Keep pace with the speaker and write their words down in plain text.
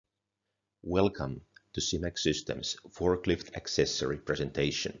Welcome to Simec Systems Forklift Accessory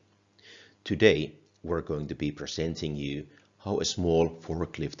presentation. Today we're going to be presenting you how a small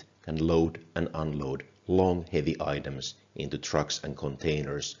forklift can load and unload long heavy items into trucks and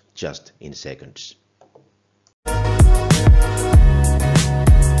containers just in seconds.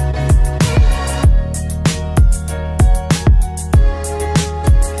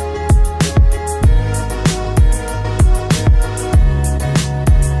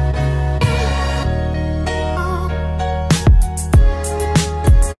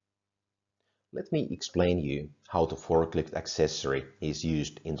 Let me explain you how the forklift accessory is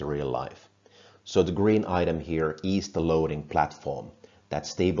used in the real life. So the green item here is the loading platform that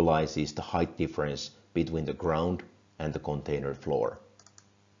stabilizes the height difference between the ground and the container floor.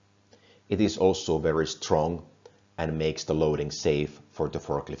 It is also very strong and makes the loading safe for the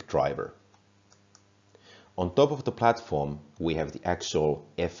forklift driver. On top of the platform we have the actual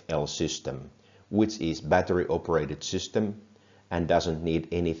FL system, which is battery operated system and doesn't need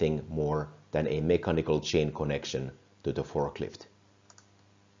anything more than a mechanical chain connection to the forklift.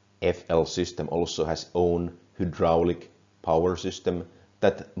 FL system also has own hydraulic power system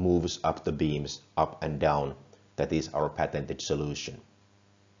that moves up the beams up and down. That is our patented solution.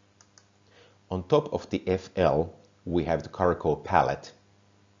 On top of the FL we have the cargo pallet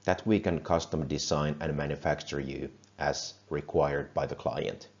that we can custom design and manufacture you as required by the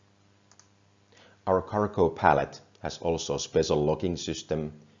client. Our cargo pallet has also a special locking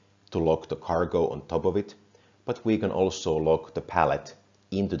system to lock the cargo on top of it, but we can also lock the pallet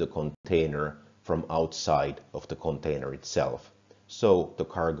into the container from outside of the container itself, so the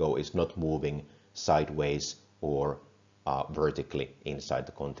cargo is not moving sideways or vertically inside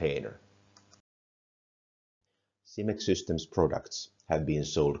the container. Simec Systems products have been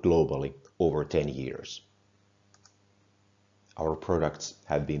sold globally over 10 years. Our products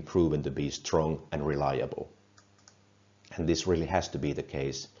have been proven to be strong and reliable. And this really has to be the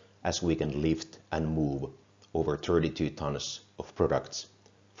case, as we can lift and move over 32 tons of products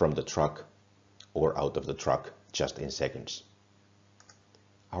from the truck or out of the truck just in seconds.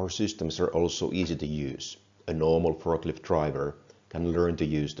 Our systems are also easy to use. A normal forklift driver can learn to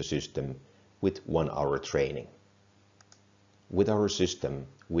use the system with 1 hour training. With our system,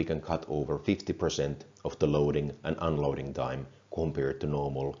 we can cut over 50% of the loading and unloading time compared to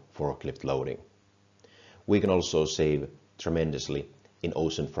normal forklift loading. We can also save tremendously in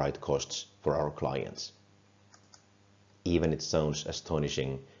ocean freight costs for our clients. Even it sounds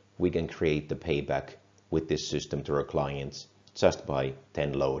astonishing, we can create the payback with this system to our clients just by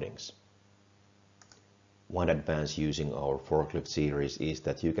 10 loadings. One advance using our forklift series is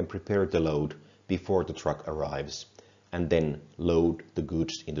that you can prepare the load before the truck arrives and then load the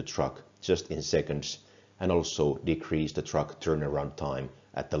goods in the truck just in seconds and also decrease the truck turnaround time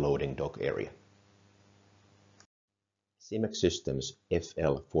at the loading dock area. Simec Systems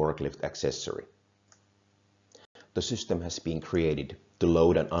FL Forklift Accessory. The system has been created to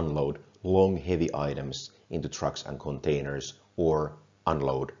load and unload long heavy items into trucks and containers or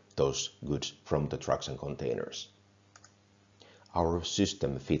unload those goods from the trucks and containers. Our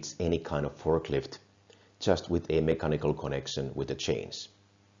system fits any kind of forklift just with a mechanical connection with the chains.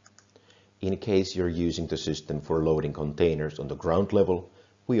 In case you're using the system for loading containers on the ground level,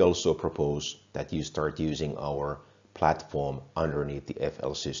 we also propose that you start using our platform underneath the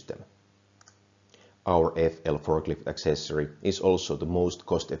FL system. Our FL forklift accessory is also the most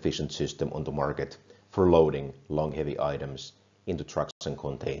cost-efficient system on the market for loading long heavy items into trucks and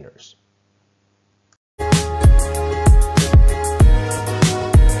containers.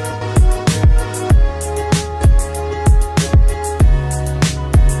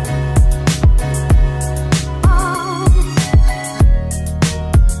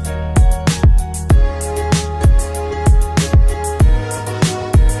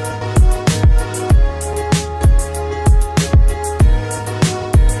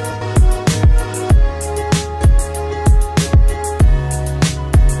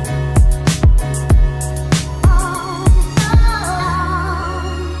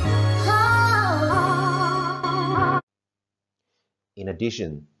 In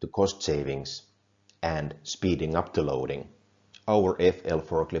addition to cost savings and speeding up the loading, our FL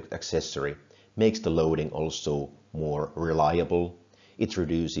forklift accessory makes the loading also more reliable. It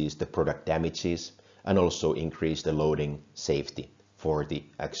reduces the product damages and also increases the loading safety for the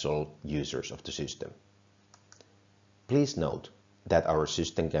actual users of the system. Please note that our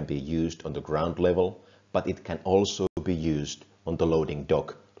system can be used on the ground level, but it can also be used on the loading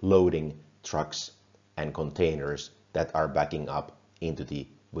dock, loading trucks and containers that are backing up into the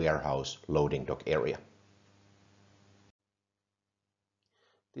warehouse loading dock area.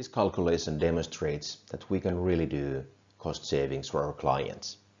 This calculation demonstrates that we can really do cost savings for our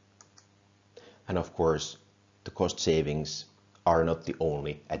clients. And of course, the cost savings are not the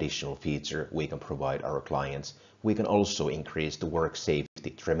only additional feature we can provide our clients. We can also increase the work safety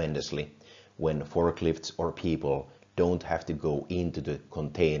tremendously when forklifts or people don't have to go into the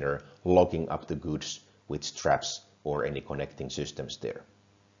container locking up the goods with straps or any connecting systems there.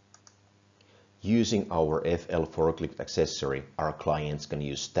 Using our FL forklift accessory, our clients can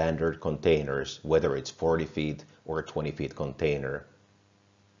use standard containers, whether it's 40 feet or a 20 feet container,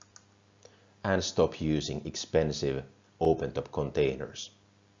 and stop using expensive open-top containers.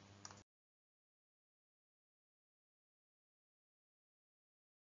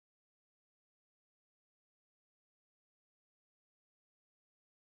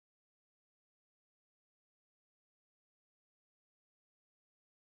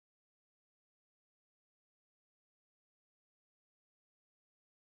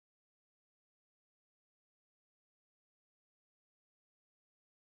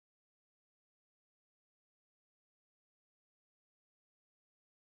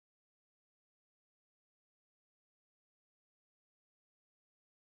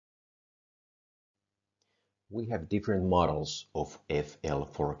 We have different models of FL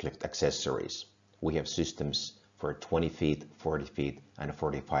forklift accessories. We have systems for 20 feet, 40 feet, and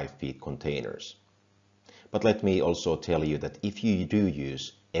 45 feet containers. But let me also tell you that if you do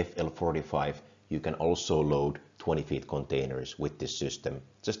use FL45, you can also load 20 feet containers with this system,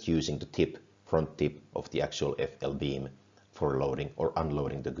 just using the front tip of the actual FL beam for loading or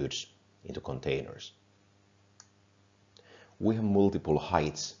unloading the goods into containers. We have multiple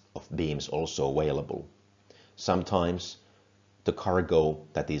heights of beams also available. Sometimes the cargo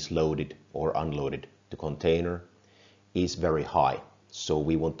that is loaded or unloaded to container is very high, so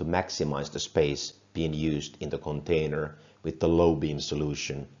we want to maximize the space being used in the container with the low beam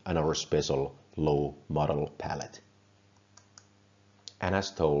solution and our special low model pallet. And as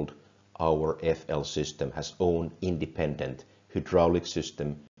told, our FL system has own independent hydraulic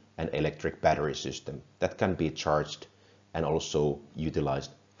system and electric battery system that can be charged and also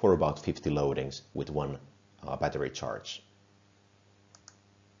utilized for about 50 loadings with one battery charge.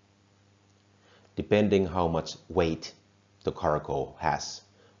 Depending how much weight the cargo has,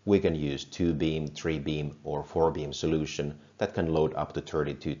 we can use 2-beam, 3-beam or 4-beam solution that can load up to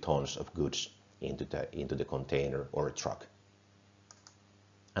 32 tons of goods into the container or truck.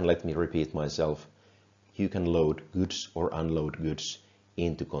 And let me repeat myself, you can load goods or unload goods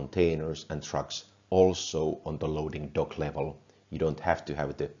into containers and trucks also on the loading dock level. You don't have to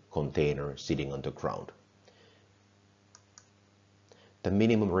have the container sitting on the ground. The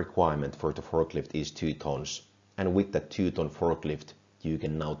minimum requirement for the forklift is 2 tons, and with that 2-ton forklift you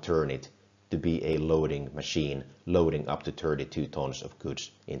can now turn it to be a loading machine, loading up to 32 tons of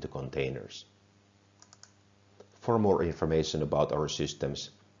goods into containers. For more information about our systems,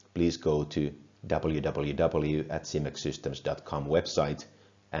 please go to www.simecsystems.com website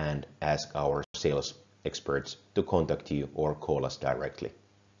and ask our sales experts to contact you or call us directly.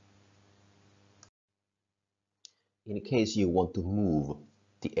 In case you want to move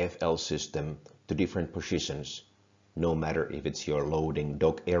the FL system to different positions, no matter if it's your loading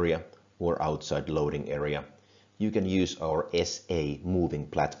dock area or outside loading area, you can use our SA moving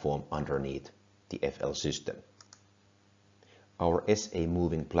platform underneath the FL system. Our SA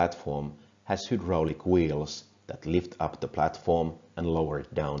moving platform has hydraulic wheels that lift up the platform and lower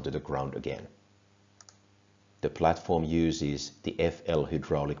it down to the ground again. The platform uses the FL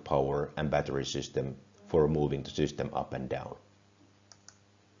hydraulic power and battery system for moving the system up and down.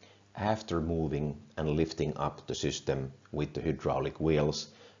 After moving and lifting up the system with the hydraulic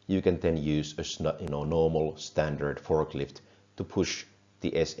wheels, you can then use a normal standard forklift to push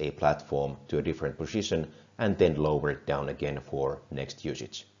the SA platform to a different position and then lower it down again for next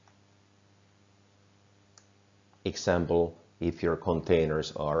usage. Example, if your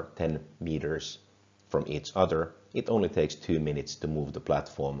containers are 10 meters from each other, it only takes 2 minutes to move the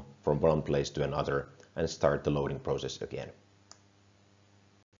platform from one place to another and start the loading process again.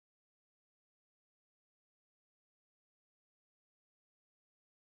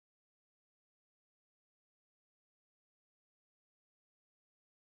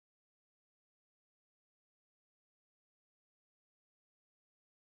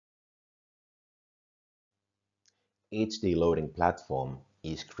 HD loading platform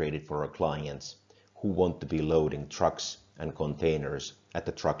is created for our clients who want to be loading trucks and containers at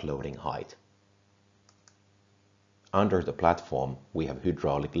the truck loading height. Under the platform, we have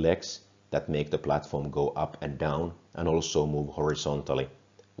hydraulic legs that make the platform go up and down and also move horizontally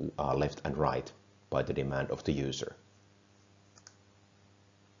left and right by the demand of the user.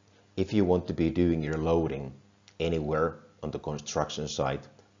 If you want to be doing your loading anywhere on the construction site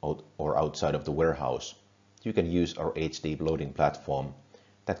or outside of the warehouse, you can use our HD loading platform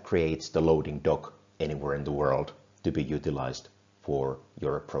that creates the loading dock anywhere in the world to be utilized for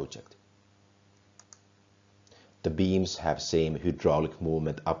your project. The beams have same hydraulic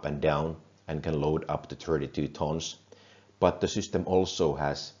movement up and down and can load up to 32 tons, but the system also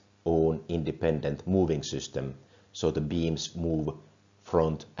has own independent moving system, so the beams move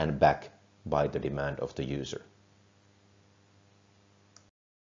front and back by the demand of the user.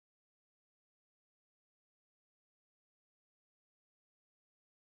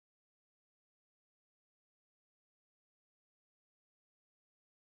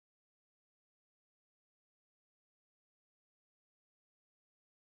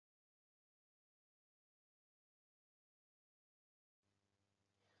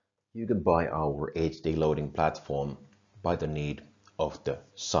 You can buy our HD loading platform by the need of the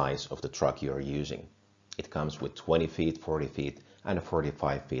size of the truck you are using. It comes with 20 feet, 40 feet and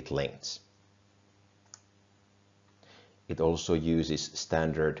 45 feet lengths. It also uses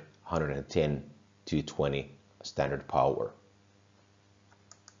standard 110 220 standard power.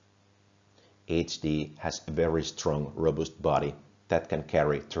 HD has a very strong, robust body that can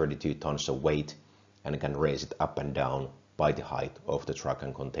carry 32 tons of weight and can raise it up and down by the height of the truck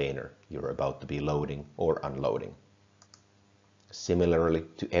and container you're about to be loading or unloading. Similarly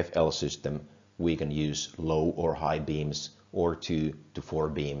to FL system, we can use low or high beams or 2 to 4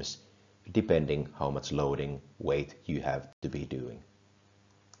 beams, depending how much loading weight you have to be doing.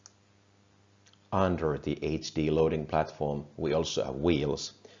 Under the HD loading platform, we also have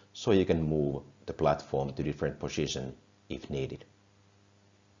wheels, so you can move the platform to different positions if needed.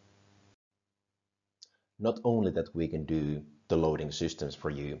 Not only that we can do the loading systems for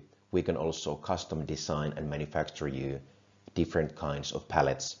you, we can also custom design and manufacture you different kinds of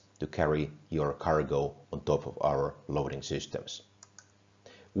pallets to carry your cargo on top of our loading systems.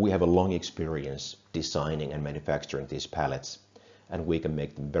 We have a long experience designing and manufacturing these pallets, and we can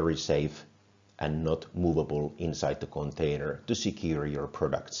make them very safe and not movable inside the container to secure your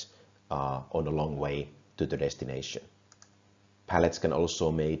products on a long way to the destination. Pallets can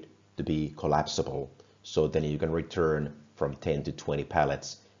also be made to be collapsible, so then you can return from 10 to 20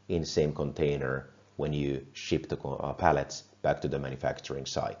 pallets in the same container when you ship the pallets back to the manufacturing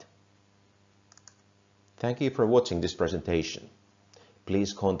site. Thank you for watching this presentation.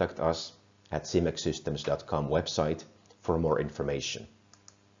 Please contact us at simecsystems.com website for more information.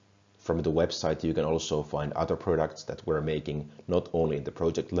 From the website you can also find other products that we're making, not only in the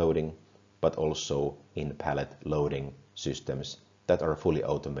project loading, but also in pallet loading systems that are fully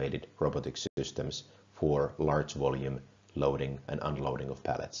automated robotic systems for large volume loading and unloading of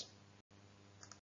pallets.